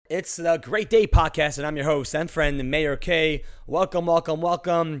It's the Great Day Podcast, and I'm your host and friend, Mayor K. Welcome, welcome,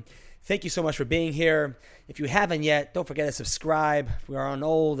 welcome. Thank you so much for being here. If you haven't yet, don't forget to subscribe. We are on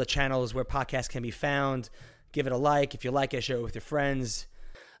all the channels where podcasts can be found. Give it a like. If you like it, share it with your friends.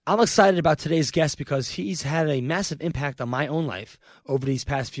 I'm excited about today's guest because he's had a massive impact on my own life over these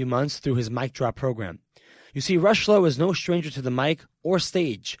past few months through his mic drop program. You see, Rosh Lowe is no stranger to the mic or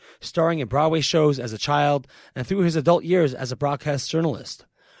stage, starring in Broadway shows as a child and through his adult years as a broadcast journalist.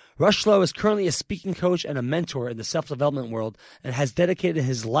 Rosh Lowe is currently a speaking coach and a mentor in the self-development world and has dedicated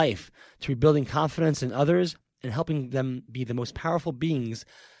his life to rebuilding confidence in others and helping them be the most powerful beings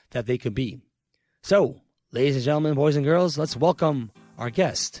that they could be. So, ladies and gentlemen, boys and girls, let's welcome our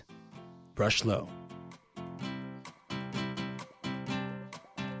guest, Rosh Lowe.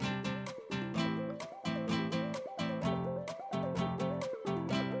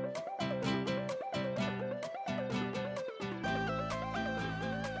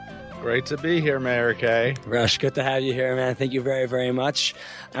 Great to be here, Mayor K. Rosh, good to have you here, man. Thank you very, very much.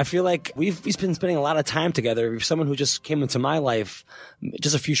 I feel like we've been spending a lot of time together. Someone who just came into my life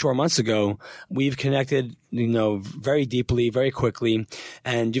just a few short months ago. We've connected, very deeply, very quickly,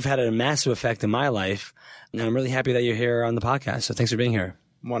 and you've had a massive effect in my life. And I'm really happy that you're here on the podcast. So thanks for being here.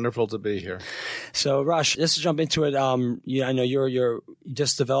 Wonderful to be here. So, Rosh, just to jump into it, I know you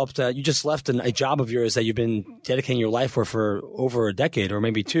just developed, you just left a job of yours that you've been dedicating your life for over a decade or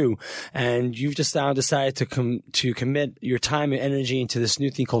maybe two, and you've just now decided to commit your time and energy into this new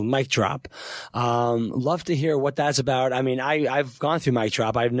thing called Mic Drop. Love to hear what that's about. I mean, I've gone through Mic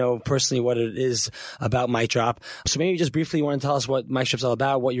Drop. I know personally what it is about Mic Drop. So maybe just briefly you want to tell us what Mic Drop's all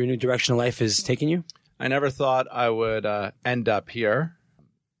about, what your new direction of life is taking you? I never thought I would end up here.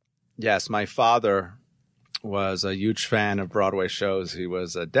 Yes, my father was a huge fan of Broadway shows. He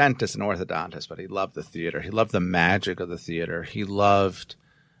was a dentist and orthodontist, but he loved the theater. He loved the magic of the theater. He loved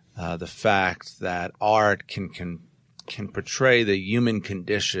the fact that art can portray the human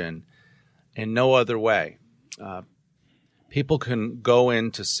condition in no other way. People can go in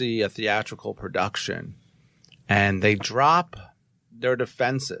to see a theatrical production, and they drop their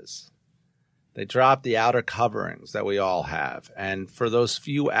defenses. They drop the outer coverings that we all have. And for those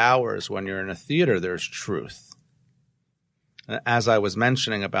few hours when you're in a theater, there's truth. As I was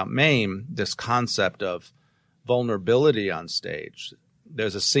mentioning about MAME, this concept of vulnerability on stage,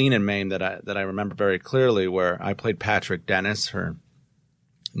 there's a scene in MAME that I remember very clearly where I played Patrick Dennis, her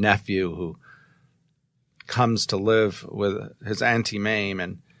nephew, who comes to live with his auntie MAME.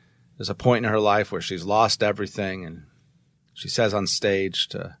 And there's a point in her life where she's lost everything. And she says on stage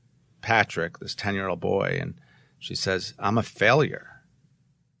to Patrick, this 10-year-old boy, and she says, "I'm a failure."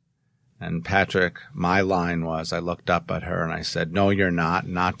 And Patrick, my line was, I looked up at her and I said, "No, you're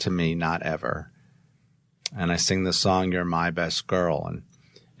not to me, not ever." And I sing the song, "You're My Best Girl." And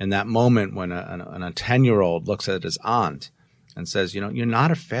in that moment when a 10-year-old looks at his aunt and says, "You're not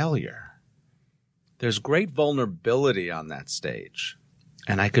a failure," there's great vulnerability on that stage.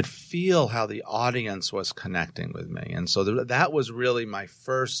 And I could feel how the audience was connecting with me. And so that was really my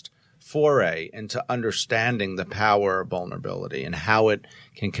first foray into understanding the power of vulnerability and how it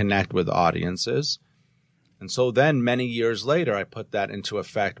can connect with audiences. And so then many years later, I put that into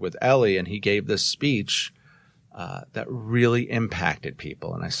effect with Ellie, and he gave this speech that really impacted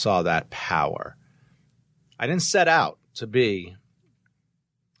people. And I saw that power. I didn't set out to be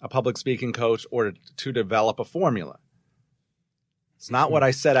a public speaking coach or to develop a formula. It's not what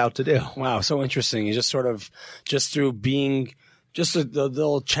I set out to do. Wow, so interesting. You just through being just the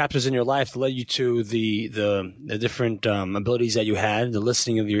little chapters in your life that led you to the different abilities that you had, the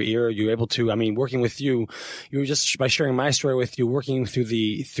listening of your ear. You were able to, working with you were just, by sharing my story with you, working through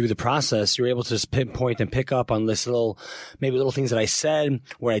the process, you were able to just pinpoint and pick up on this little things that I said,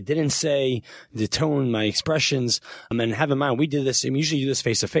 what I didn't say, the tone, my expressions. And have in mind, we did this, we usually do this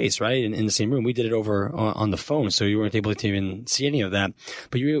face to face, right? In the same room. We did it over on the phone, so you weren't able to even see any of that.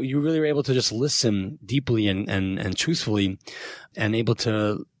 But you really were able to just listen deeply and truthfully, and able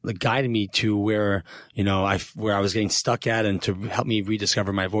to guide me to where I was getting stuck at, and to help me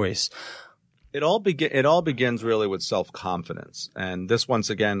rediscover my voice. It all begins really with self-confidence. And this once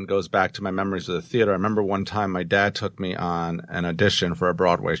again goes back to my memories of the theater. I remember one time my dad took me on an audition for a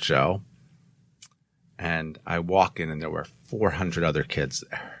Broadway show, and I walk in and there were 400 other kids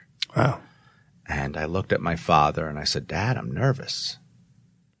there. Wow. And I looked at my father and I said, "Dad, I'm nervous.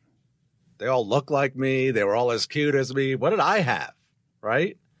 They all look like me. They were all as cute as me. What did I have?"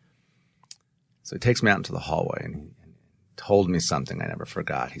 Right? So he takes me out into the hallway and he told me something I never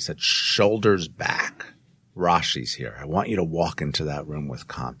forgot. He said, "Shoulders back. Rashi's here. I want you to walk into that room with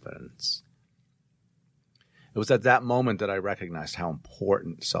confidence." It was at that moment that I recognized how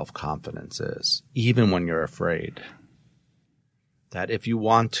important self-confidence is, even when you're afraid. That if you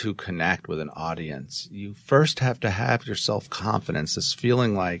want to connect with an audience, you first have to have your self-confidence, this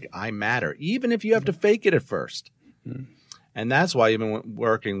feeling like I matter, even if you have to fake it at first. Mm-hmm. And that's why even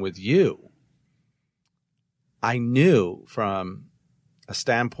working with you, I knew from a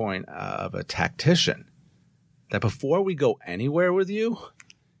standpoint of a tactician that before we go anywhere with you,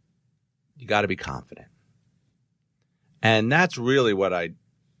 you got to be confident. And that's really what I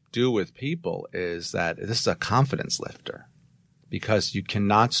do with people, is that this is a confidence lifter, because you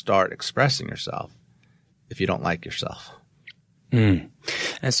cannot start expressing yourself if you don't like yourself. Mm.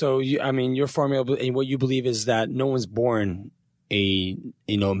 And so, your formula and what you believe is that no one's born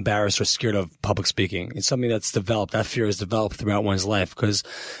embarrassed or scared of public speaking. It's something that's developed. That fear is developed throughout one's life,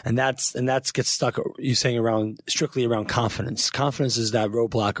 and that gets stuck, you're saying, strictly around confidence. Confidence is that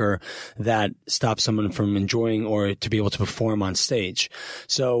roadblocker that stops someone from enjoying or to be able to perform on stage.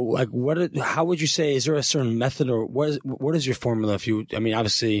 So, how would you say, is there a certain method, or what is your formula?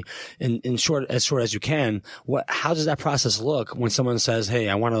 Obviously in short as you can, how does that process look when someone says, hey,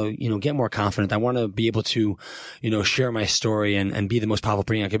 I want to, get more confident. I want to be able to, share my story and be the most powerful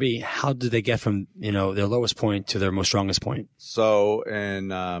brain I could be. How did they get from, their lowest point to their most strongest point? So in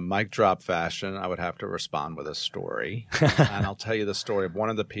mic drop fashion, I would have to respond with a story. And I'll tell you the story of one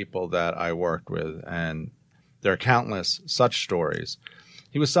of the people that I worked with, and there are countless such stories.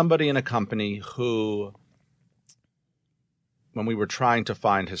 He was somebody in a company who, when we were trying to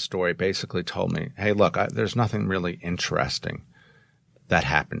find his story, basically told me, hey, look, there's nothing really interesting that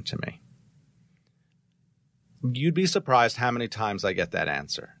happened to me. You'd be surprised how many times I get that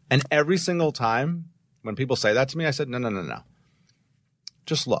answer. And every single time when people say that to me, I said, no.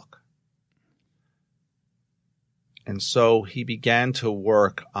 Just look. And so he began to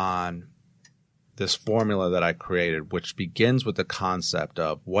work on this formula that I created, which begins with the concept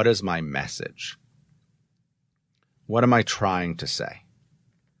of, what is my message? What am I trying to say?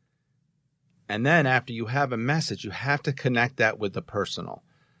 And then after you have a message, you have to connect that with the personal.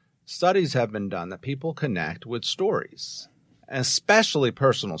 Studies have been done that people connect with stories, especially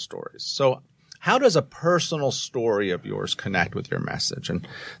personal stories. So how does a personal story of yours connect with your message? And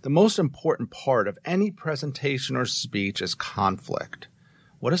the most important part of any presentation or speech is conflict.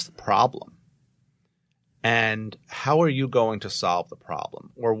 What is the problem? And how are you going to solve the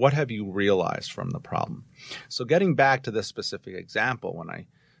problem? Or what have you realized from the problem? So getting back to this specific example, when I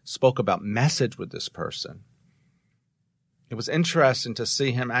spoke about message with this person, it was interesting to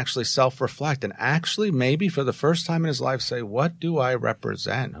see him actually self-reflect and actually maybe for the first time in his life say, what do I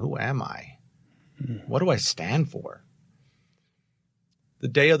represent? Who am I? What do I stand for? The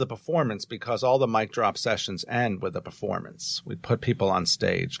day of the performance, because all the mic drop sessions end with a performance. We put people on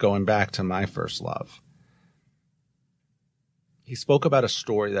stage, going back to my first love. He spoke about a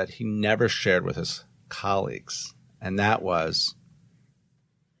story that he never shared with his colleagues, and that was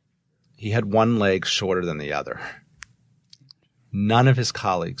he had one leg shorter than the other. None of his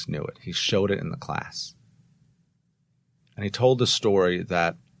colleagues knew it. He showed it in the class. And he told the story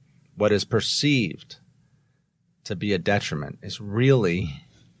that what is perceived to be a detriment is really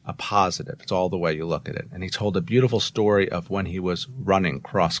a positive. It's all the way you look at it. And he told a beautiful story of when he was running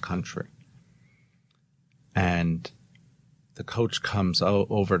cross country. And the coach comes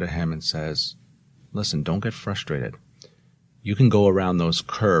over to him and says, listen, don't get frustrated. You can go around those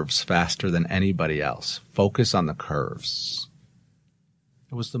curves faster than anybody else. Focus on the curves.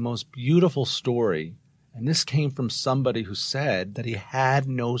 It was the most beautiful story, and this came from somebody who said that he had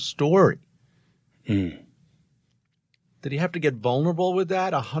no story. Did he have to get vulnerable with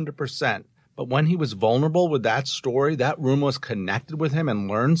that? 100%. But when he was vulnerable with that story, that room was connected with him and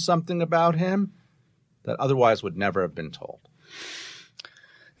learned something about him that otherwise would never have been told.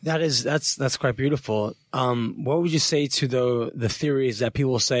 That's quite beautiful. What would you say to the theories that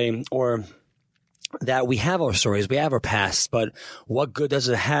people say, or that we have our stories, we have our past, but what good does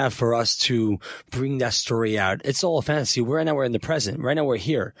it have for us to bring that story out? It's all a fantasy. Right now we're in the present. Right now we're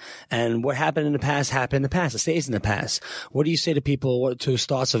here. And what happened in the past happened in the past. It stays in the past. What do you say to people whose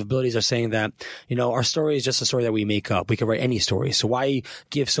thoughts of abilities are saying that, our story is just a story that we make up. We can write any story. So why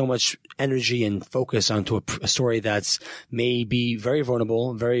give so much energy and focus onto a story that's may be very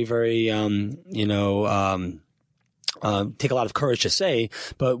vulnerable, very, very, take a lot of courage to say,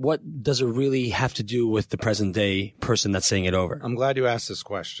 but what does it really have to do with the present day person that's saying it over? I'm glad you asked this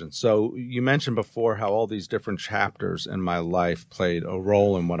question. So you mentioned before how all these different chapters in my life played a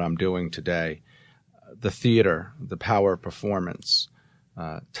role in what I'm doing today. The theater, the power of performance,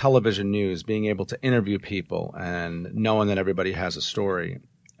 television news, being able to interview people and knowing that everybody has a story.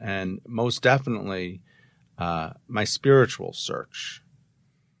 And most definitely, my spiritual search.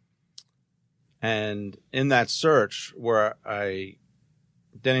 And in that search, where I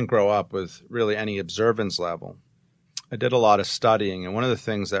didn't grow up with really any observance level, I did a lot of studying. And one of the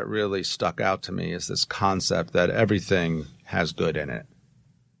things that really stuck out to me is this concept that everything has good in it.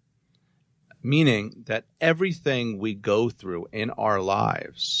 Meaning that everything we go through in our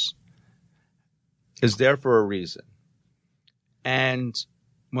lives is there for a reason. And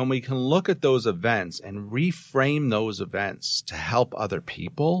when we can look at those events and reframe those events to help other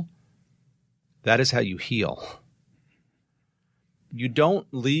people, that is how you heal. You don't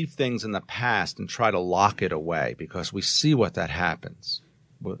leave things in the past and try to lock it away, because we see what that happens.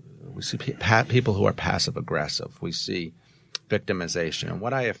 We see people who are passive aggressive. We see victimization. And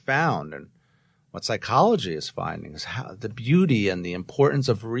what I have found, and what psychology is finding, is how the beauty and the importance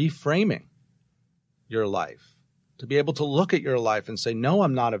of reframing your life, to be able to look at your life and say, no,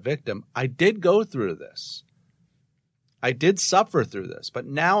 I'm not a victim. I did go through this. I did suffer through this, but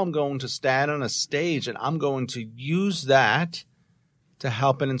now I'm going to stand on a stage and I'm going to use that to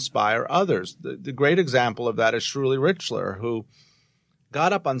help and inspire others. The great example of that is Shirley Richler, who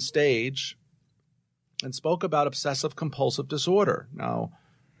got up on stage and spoke about obsessive compulsive disorder. Now,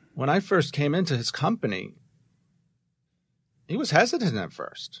 when I first came into his company, he was hesitant at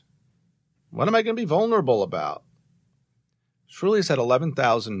first. What am I going to be vulnerable about? Shirley's had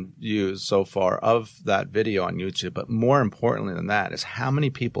 11,000 views so far of that video on YouTube, but more importantly than that is how many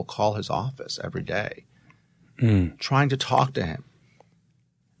people call his office every day trying to talk to him.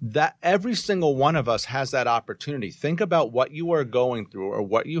 That every single one of us has that opportunity. Think about what you are going through or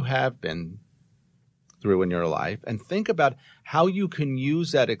what you have been through in your life, and think about how you can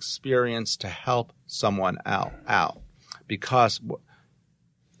use that experience to help someone out. Because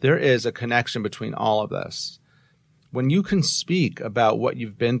there is a connection between all of this. When you can speak about what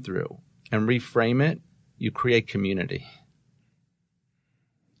you've been through and reframe it, you create community.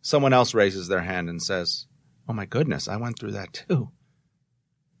 Someone else raises their hand and says, oh my goodness, I went through that too.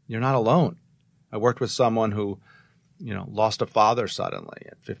 You're not alone. I worked with someone who, lost a father suddenly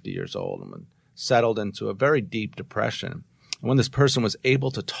at 50 years old and settled into a very deep depression. And when this person was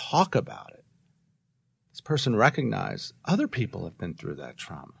able to talk about it, this person recognized other people have been through that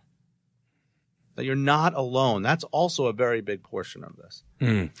trauma. That you're not alone. That's also a very big portion of this.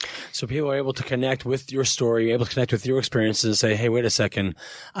 So people are able to connect with your story, you're able to connect with your experiences and say, hey, wait a second,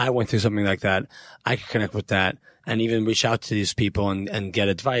 I went through something like that. I can connect with that, and even reach out to these people and get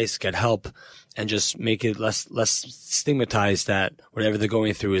advice, get help, and just make it less stigmatized that whatever they're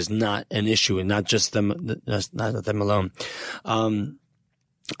going through is not an issue and not just them, not them alone.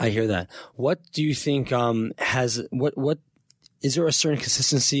 I hear that. What do you think what is there a certain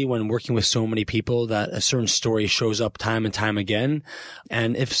consistency when working with so many people that a certain story shows up time and time again?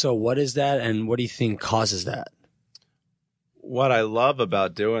 And if so, what is that, and what do you think causes that? What I love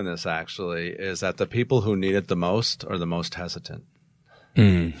about doing this actually is that the people who need it the most are the most hesitant.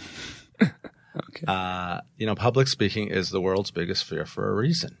 Okay. Public speaking is the world's biggest fear for a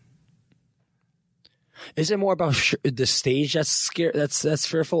reason. Is it more about the stage that's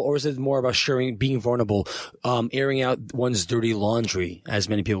fearful, or is it more about being vulnerable, airing out one's dirty laundry, as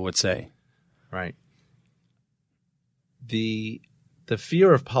many people would say? Right. The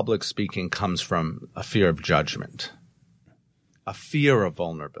fear of public speaking comes from a fear of judgment, a fear of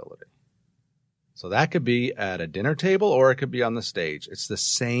vulnerability. So that could be at a dinner table or it could be on the stage. It's the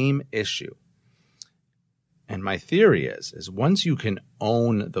same issue. And my theory is once you can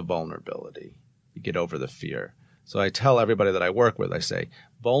own the vulnerability, you get over the fear. So I tell everybody that I work with, I say,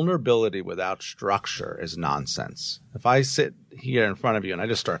 vulnerability without structure is nonsense. If I sit here in front of you and I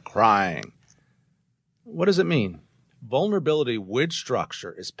just start crying, what does it mean? Vulnerability with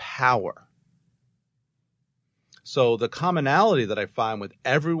structure is power. So the commonality that I find with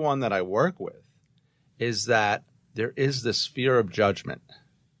everyone that I work with is that there is this fear of judgment.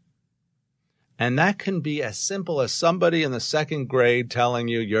 And that can be as simple as somebody in the second grade telling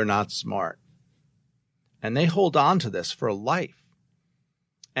you you're not smart. And they hold on to this for life.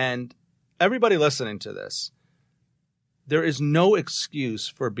 And everybody listening to this, there is no excuse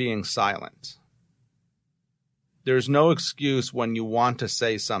for being silent. There's no excuse when you want to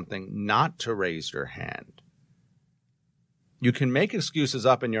say something not to raise your hand. You can make excuses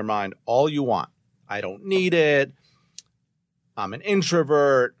up in your mind all you want. I don't need it. I'm an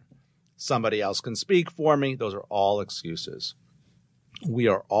introvert. Somebody else can speak for me. Those are all excuses. We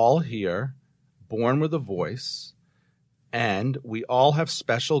are all here, born with a voice, and we all have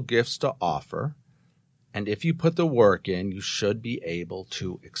special gifts to offer. And if you put the work in, you should be able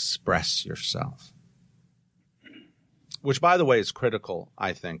to express yourself. which, by the way, is critical,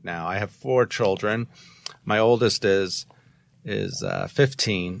 I think, now. I have 4 children. My oldest is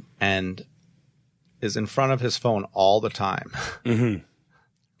 15 and is in front of his phone all the time. Mm-hmm.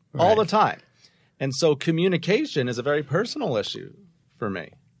 Right. All the time. And so communication is a very personal issue for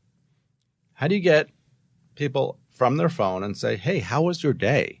me. How do you get people from their phone and say, hey, how was your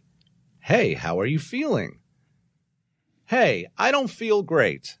day? Hey, how are you feeling? Hey, I don't feel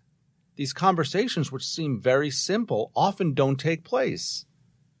great. These conversations, which seem very simple, often don't take place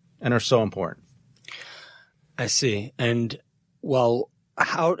and are so important. I see. And, well,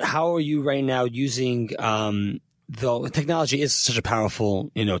 how are you right now using though technology is such a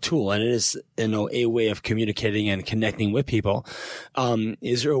powerful, tool, and it is, a way of communicating and connecting with people.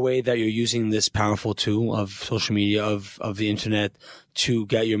 Is there a way that you're using this powerful tool of social media, of the internet, to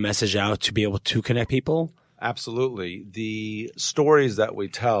get your message out, to be able to connect people? Absolutely. The stories that we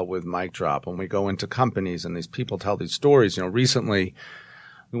tell with Mic Drop when we go into companies and these people tell these stories, recently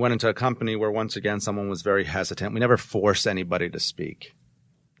we went into a company where once again someone was very hesitant. We never force anybody to speak.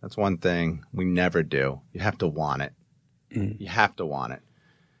 That's one thing we never do. You have to want it. You have to want it.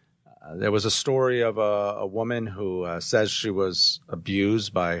 There was a story of a woman who says she was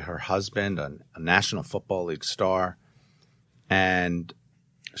abused by her husband, a National Football League star, and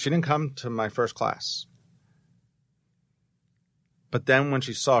she didn't come to my first class. But then when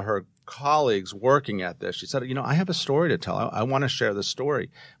she saw her colleagues working at this, she said, I have a story to tell. I want to share the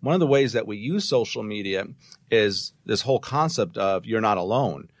story. One of the ways that we use social media is this whole concept of you're not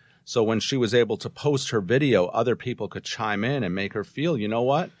alone. So when she was able to post her video, other people could chime in and make her feel, you know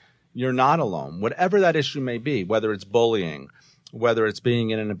what? You're not alone. Whatever that issue may be, whether it's bullying, whether it's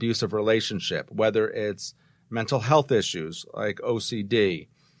being in an abusive relationship, whether it's mental health issues like OCD,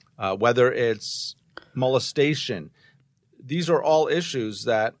 whether it's molestation. These are all issues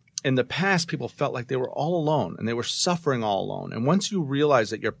that in the past people felt like they were all alone and they were suffering all alone. And once you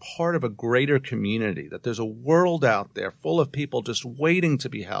realize that you're part of a greater community, that there's a world out there full of people just waiting to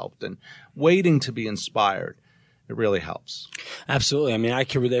be helped and waiting to be inspired, it really helps. Absolutely. I mean, I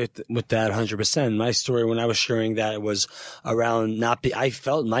can relate with that 100%. My story when I was sharing that, it was around I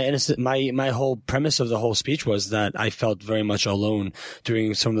felt my whole premise of the whole speech was that I felt very much alone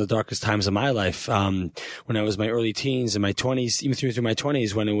during some of the darkest times of my life. When I was in my early teens and my 20s, even through my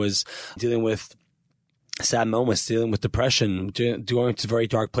 20s, when it was dealing with sad moments, dealing with depression, going to very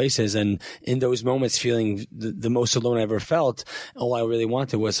dark places. And in those moments, feeling the most alone I ever felt, all I really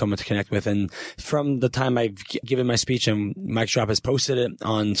wanted was someone to connect with. And from the time I've given my speech and Mic Drop has posted it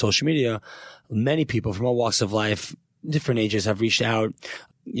on social media, many people from all walks of life, different ages, have reached out,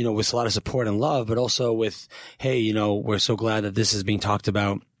 with a lot of support and love, but also with, hey, we're so glad that this is being talked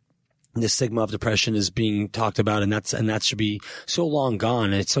about. The stigma of depression is being talked about, and that should be so long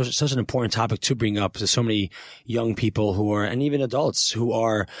gone. And it's such an important topic to bring up to so many young people and even adults who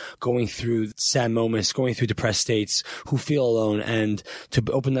are going through sad moments, going through depressed states, who feel alone, and to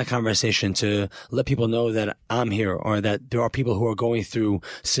open that conversation, to let people know that I'm here, or that there are people who are going through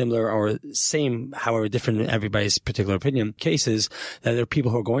similar or same, however different in everybody's particular opinion, cases, that there are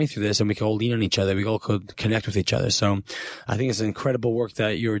people who are going through this, and we can all lean on each other. We all could connect with each other. So I think it's incredible work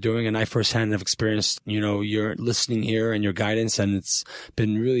that you're doing, and I firsthand have experienced, your listening ear and your guidance, and it's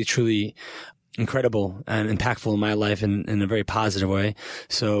been really, truly incredible and impactful in my life in a very positive way.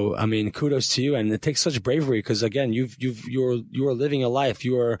 So, I mean, kudos to you. And it takes such bravery because, again, you're living a life.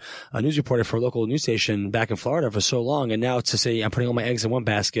 You were a news reporter for a local news station back in Florida for so long. And now to say, I'm putting all my eggs in one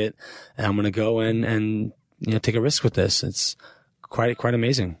basket and I'm going to go and take a risk with this. It's quite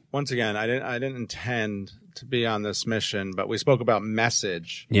amazing. Once again, I didn't intend to be on this mission, but we spoke about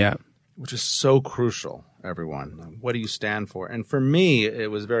message. Yeah. Which is so crucial, everyone. What do you stand for? And for me, it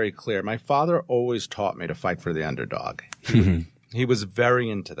was very clear. My father always taught me to fight for the underdog. He was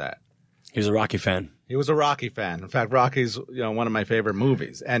very into that. He was a Rocky fan. He was a Rocky fan. In fact, Rocky's one of my favorite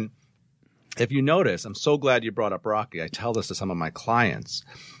movies. And if you notice, I'm so glad you brought up Rocky. I tell this to some of my clients.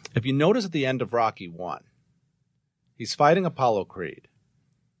 If you notice at the end of Rocky 1, he's fighting Apollo Creed.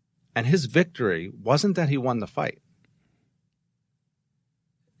 And his victory wasn't that he won the fight.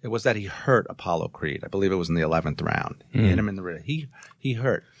 It was that he hurt Apollo Creed. I believe it was in the 11th round. He hit him in the rear. He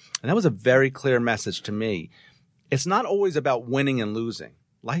hurt. And that was a very clear message to me. It's not always about winning and losing.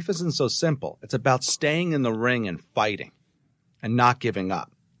 Life isn't so simple. It's about staying in the ring and fighting and not giving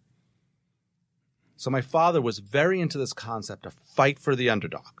up. So my father was very into this concept of fight for the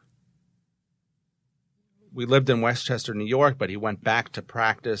underdog. We lived in Westchester, New York, but he went back to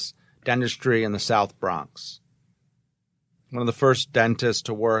practice dentistry in the South Bronx. One of the first dentists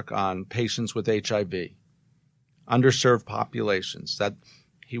to work on patients with HIV, underserved populations, that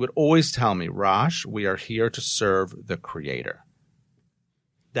He would always tell me, Rosh, we are here to serve the Creator.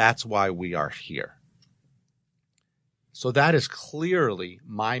 That's why we are here. So that is clearly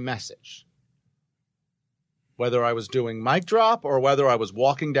my message. Whether I was doing mic drop or whether I was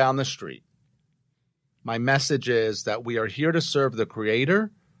walking down the street, my message is that we are here to serve the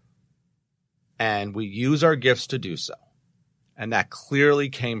Creator, and we use our gifts to do so. And that clearly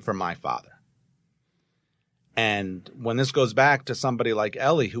came from my father. And when this goes back to somebody like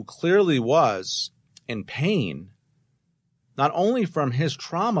Ellie, who clearly was in pain, not only from his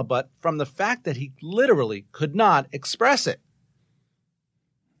trauma, but from the fact that he literally could not express it.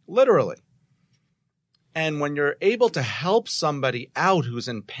 Literally. And when you're able to help somebody out who's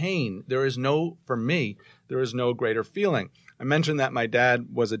in pain, for me, there is no greater feeling. I mentioned that my dad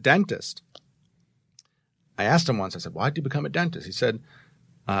was a dentist. I asked him once, I said, why did you become a dentist? He said,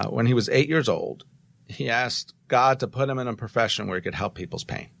 when he was 8 years old, he asked God to put him in a profession where he could help people's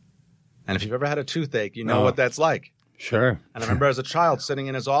pain. And if you've ever had a toothache, you know what that's like. Sure. And I remember as a child sitting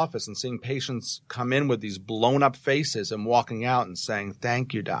in his office and seeing patients come in with these blown up faces and walking out and saying,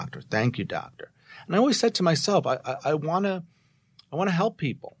 thank you, doctor. Thank you, doctor. And I always said to myself, I want to help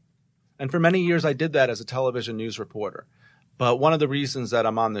people. And for many years, I did that as a television news reporter. But one of the reasons that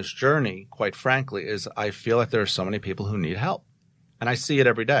I'm on this journey, quite frankly, is I feel like there are so many people who need help. And I see it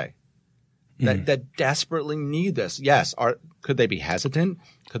every day that desperately need this. Yes. Could they be hesitant?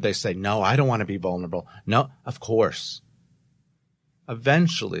 Could they say, no, I don't want to be vulnerable? No, of course.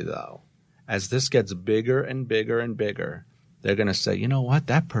 Eventually, though, as this gets bigger and bigger and bigger, they're going to say, you know what?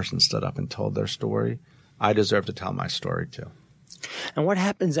 That person stood up and told their story. I deserve to tell my story too. And what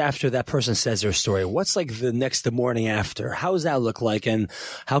happens after that person says their story? What's like the morning after? How does that look like? And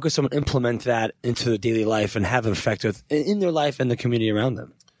how could someone implement that into their daily life and have an effect in their life and the community around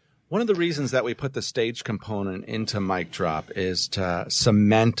them? One of the reasons that we put the stage component into Mic Drop is to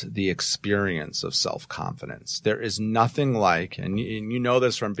cement the experience of self-confidence. There is nothing like, and you know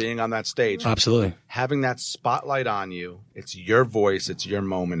this from being on that stage. Absolutely. Having that spotlight on you. It's your voice. It's your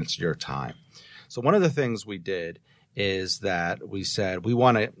moment. It's your time. So one of the things we did is that we said we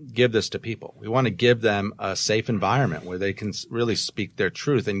want to give this to people. We want to give them a safe environment where they can really speak their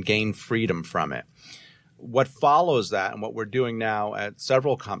truth and gain freedom from it. What follows that, and what we're doing now at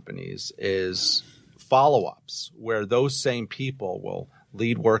several companies, is follow-ups where those same people will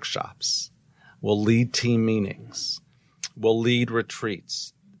lead workshops, will lead team meetings, will lead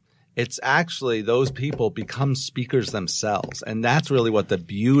retreats. It's actually those people become speakers themselves. And that's really what the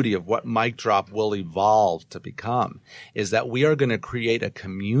beauty of what Mic Drop will evolve to become, is that we are going to create a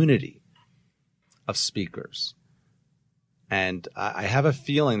community of speakers. And I have a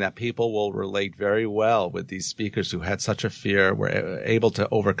feeling that people will relate very well with these speakers who had such a fear, were able to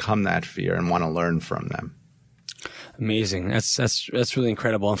overcome that fear and want to learn from them. Amazing. That's really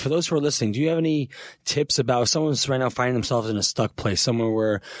incredible. And for those who are listening, do you have any tips about if someone's right now finding themselves in a stuck place, somewhere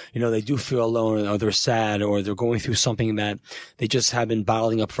where, they do feel alone, or they're sad, or they're going through something that they just have been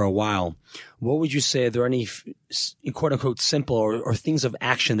bottling up for a while? What would you say? Are there any quote unquote simple or things of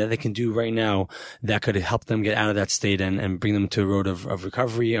action that they can do right now that could help them get out of that state and bring them to a road of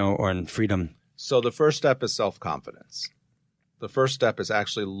recovery or freedom? So the first step is self-confidence. The first step is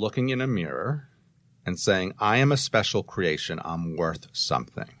actually looking in a mirror and saying, I am a special creation. I'm worth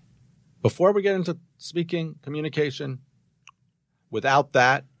something. Before we get into speaking, communication, without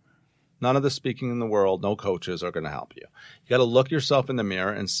that, none of the speaking in the world, no coaches are going to help you. You got to look yourself in the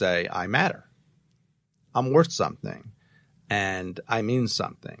mirror and say, I matter. I'm worth something. And I mean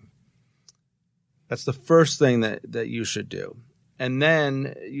something. That's the first thing that you should do. And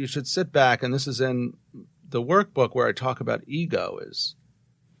then you should sit back, and this is in the workbook where I talk about ego, is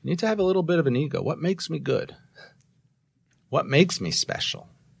you need to have a little bit of an ego. What makes me good? What makes me special?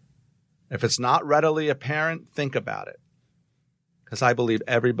 If it's not readily apparent, think about it. Because I believe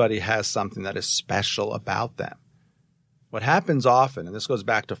everybody has something that is special about them. What happens often, and this goes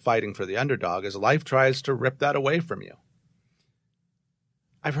back to fighting for the underdog, is life tries to rip that away from you.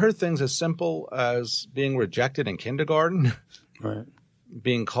 I've heard things as simple as being rejected in kindergarten, right,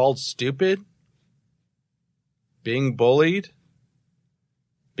 being called stupid, being bullied,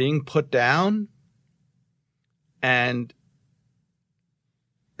 being put down, and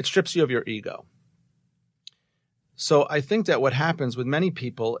it strips you of your ego. So I think that what happens with many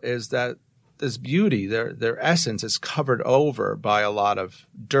people is that this beauty, their essence, is covered over by a lot of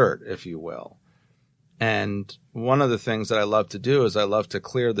dirt, if you will. And one of the things that I love to do is I love to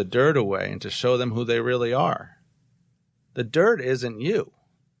clear the dirt away and to show them who they really are. The dirt isn't you.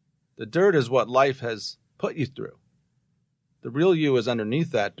 The dirt is what life has put you through. The real you is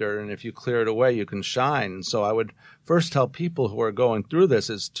underneath that dirt, and if you clear it away, you can shine. And so I would first tell people who are going through this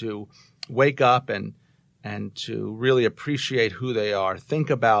is to wake up and to really appreciate who they are. Think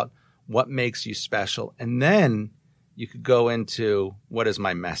about what makes you special. And then you could go into, what is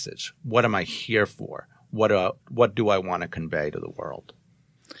my message? What am I here for? What do I want to convey to the world?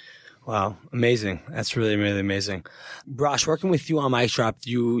 Wow, amazing. That's really, really amazing. Rosh, working with you on Mic Drop,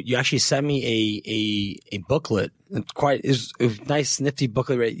 you actually sent me a booklet. It's a nice, nifty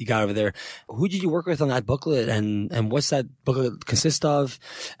booklet you got over there. Who did you work with on that booklet, and what's that booklet consist of,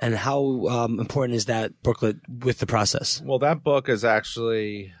 and how important is that booklet with the process? Well, that book is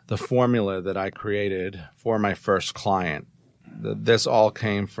actually the formula that I created for my first client. This all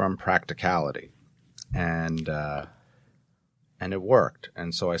came from practicality, and it worked.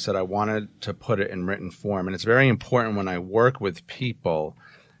 And so I said I wanted to put it in written form. And it's very important when I work with people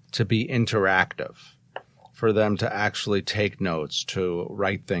to be interactive, for them to actually take notes, to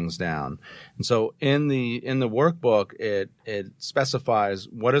write things down. And so in the workbook, it specifies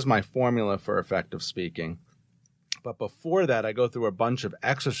what is my formula for effective speaking. But before that, I go through a bunch of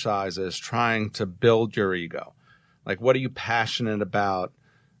exercises trying to build your ego. Like, what are you passionate about?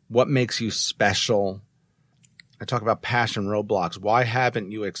 What makes you special? I talk about passion roadblocks. Why haven't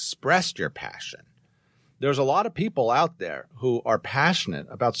you expressed your passion? There's a lot of people out there who are passionate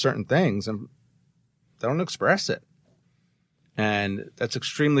about certain things and they don't express it. And that's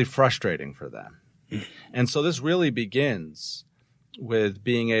extremely frustrating for them. And so this really begins with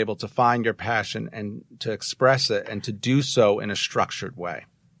being able to find your passion and to express it and to do so in a structured way.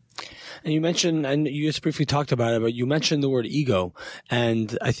 And you mentioned, and you just briefly talked about it, but you mentioned the word ego.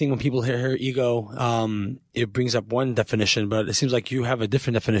 And I think when people hear ego, it brings up one definition, but it seems like you have a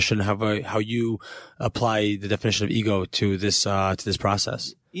different definition of how you apply the definition of ego to this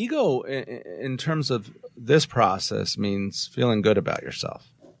process. Ego, in terms of this process, means feeling good about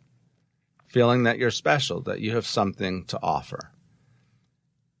yourself, feeling that you're special, that you have something to offer.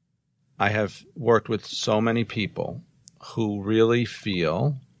 I have worked with so many people who really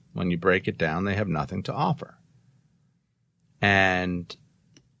feel, when you break it down, they have nothing to offer. And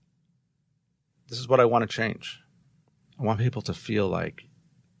this is what I want to change. I want people to feel like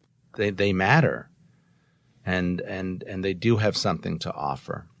they matter and they do have something to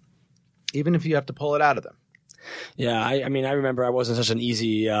offer, even if you have to pull it out of them. Yeah, I mean, I remember I wasn't such an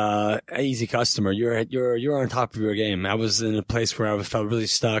easy customer. You're on top of your game. I was in a place where I felt really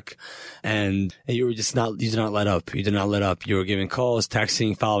stuck, and you did not let up. You did not let up. You were giving calls,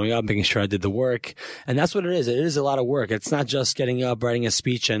 texting, following up, making sure I did the work. And that's what it is. It is a lot of work. It's not just getting up, writing a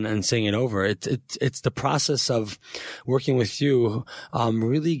speech and saying it over. It's the process of working with you,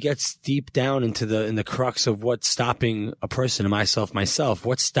 really gets deep down into the crux of what's stopping a person, and myself,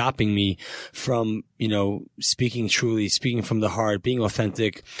 what's stopping me from, speaking truly, speaking from the heart, being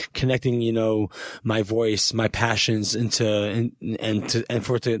authentic, connecting, my voice, my passions and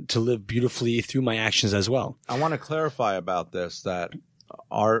for it to live beautifully through my actions as well. I want to clarify about this, that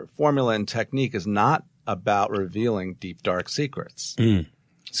our formula and technique is not about revealing deep, dark secrets.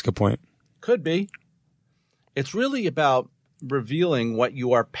 That's a good point. Could be. It's really about revealing what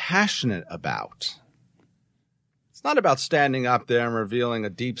you are passionate about. It's not about standing up there and revealing a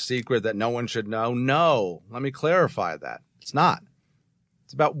deep secret that no one should know. No, let me clarify that. It's not.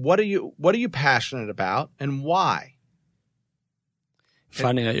 It's about what are you passionate about and why?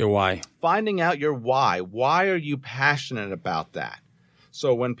 Finding out your why. Finding out your why. Why are you passionate about that?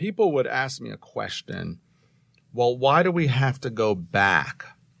 So when people would ask me a question, well, why do we have to go back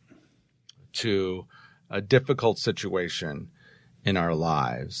to a difficult situation in our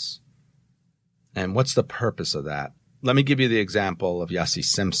lives? And what's the purpose of that? Let me give you the example of Yossi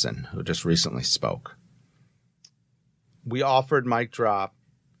Simpson, who just recently spoke. We offered Mic Drop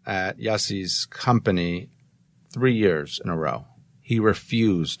at Yossi's company 3 years in a row. He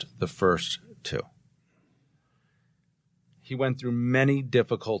refused the first 2. He went through many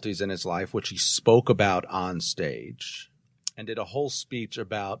difficulties in his life, which he spoke about on stage, and did a whole speech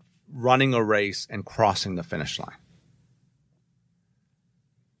about running a race and crossing the finish line.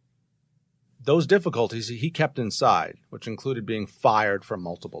 Those difficulties he kept inside, which included being fired from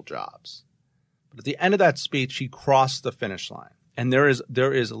multiple jobs. But at the end of that speech, he crossed the finish line. And there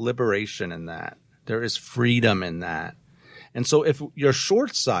is liberation in that. There is freedom in that. And so if you're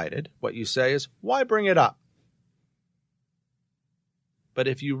short-sighted, what you say is, why bring it up? But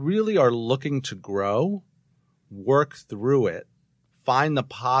if you really are looking to grow, work through it, find the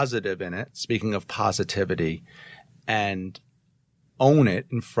positive in it, speaking of positivity, and own it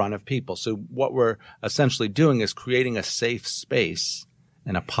in front of people. So what we're essentially doing is creating a safe space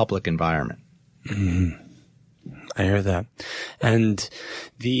in a public environment. Mm-hmm. I hear that. And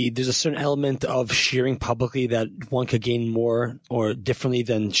there's a certain element of sharing publicly that one could gain more or differently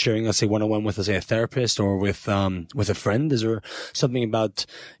than sharing, let's say, one-on-one with, let's say, a therapist or with a friend. Is there something about,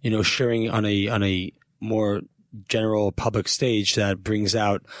 sharing on a more general public stage that brings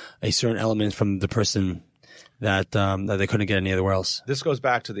out a certain element from the person that they couldn't get anywhere else? This goes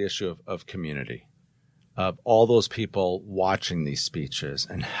back to the issue of community, of all those people watching these speeches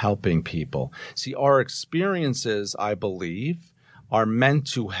and helping people. See, our experiences, I believe, are meant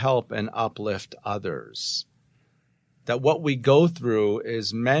to help and uplift others. That what we go through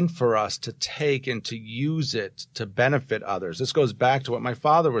is meant for us to take and to use it to benefit others. This goes back to what my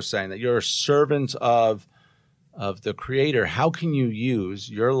father was saying, that you're a servant of the Creator. How can you use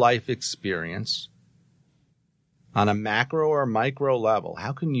your life experience on a macro or micro level?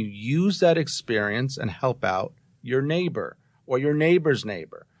 How can you use that experience and help out your neighbor or your neighbor's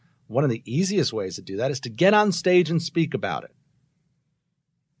neighbor? One of the easiest ways to do that is to get on stage and speak about it.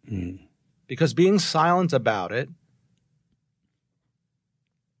 Because being silent about it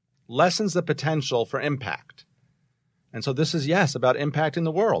lessens the potential for impact. And so this is, yes, about impacting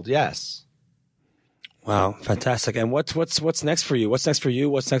the world. Yes. Wow, fantastic! And what's next for you? What's next for you?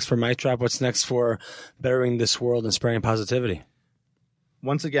 What's next for Mic Drop? What's next for bettering this world and spreading positivity?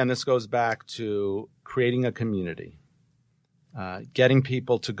 Once again, this goes back to creating a community, getting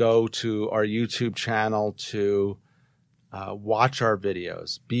people to go to our YouTube channel to watch our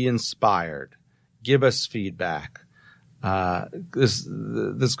videos, be inspired, give us feedback.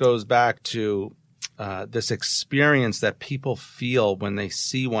 This goes back to this experience that people feel when they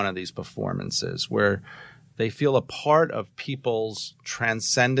see one of these performances, where they feel a part of people's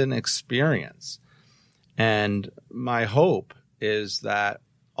transcendent experience. And my hope is that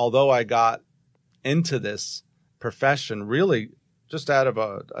although I got into this profession really just out of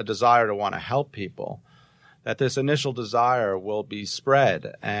a desire to want to help people, that this initial desire will be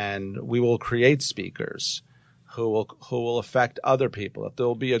spread and we will create speakers who will affect other people. That there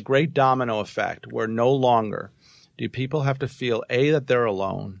will be a great domino effect where no longer do people have to feel A, that they're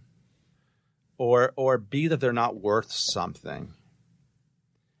alone, or B, that they're not worth something.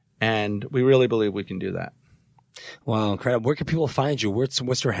 And we really believe we can do that. Wow, incredible. Where can people find you?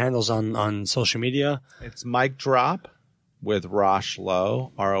 What's your handles on social media? It's Mic Drop with Rosh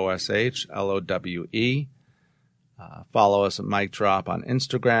Lowe, ROSHLOWE. Follow us at Mic Drop on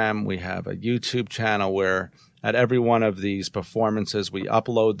Instagram. We have a YouTube channel where at every one of these performances, we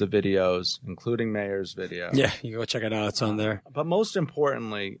upload the videos, including Mayor's video. Yeah, you go check it out. It's on there. But most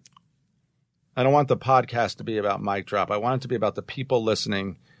importantly, I don't want the podcast to be about Mic Drop. I want it to be about the people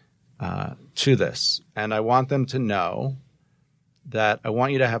listening to this. And I want them to know that I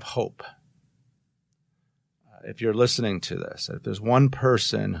want you to have hope. If you're listening to this, if there's one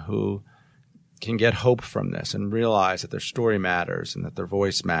person who can get hope from this and realize that their story matters and that their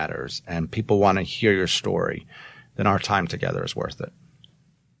voice matters and people want to hear your story, then our time together is worth it.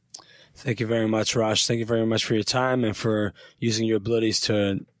 Thank you very much, Rosh. Thank you very much for your time and for using your abilities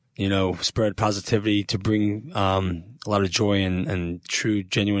to, spread positivity, to bring a lot of joy and true,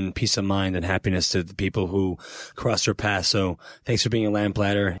 genuine peace of mind and happiness to the people who cross your path. So thanks for being a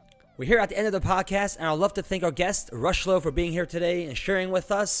lamplighter. We're here at the end of the podcast, and I'd love to thank our guest, Rosh Lowe, for being here today and sharing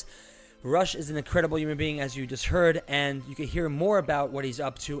with us. Rosh is an incredible human being, as you just heard, and you can hear more about what he's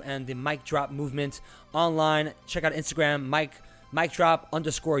up to and the Mic Drop movement online. Check out Instagram, Mic Drop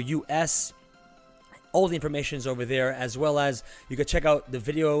 _US. All the information is over there, as well as you can check out the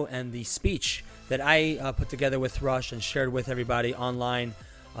video and the speech that I put together with Rosh and shared with everybody online,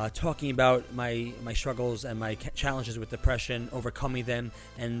 talking about my struggles and my challenges with depression, overcoming them,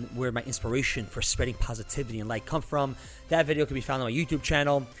 and where my inspiration for spreading positivity and light come from. That video can be found on my YouTube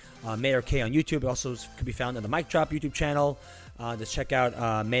channel, Mayor K on YouTube. It also could be found on the Mic Drop YouTube channel. Just check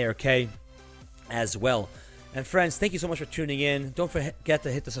out Mayor K as well. And friends, thank you so much for tuning in. Don't forget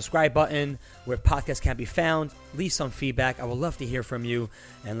to hit the subscribe button where podcasts can be found. Leave some feedback. I would love to hear from you.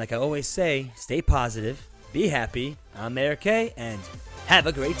 And like I always say, stay positive, be happy. I'm Mayor K, and have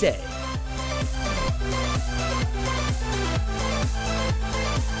a great day.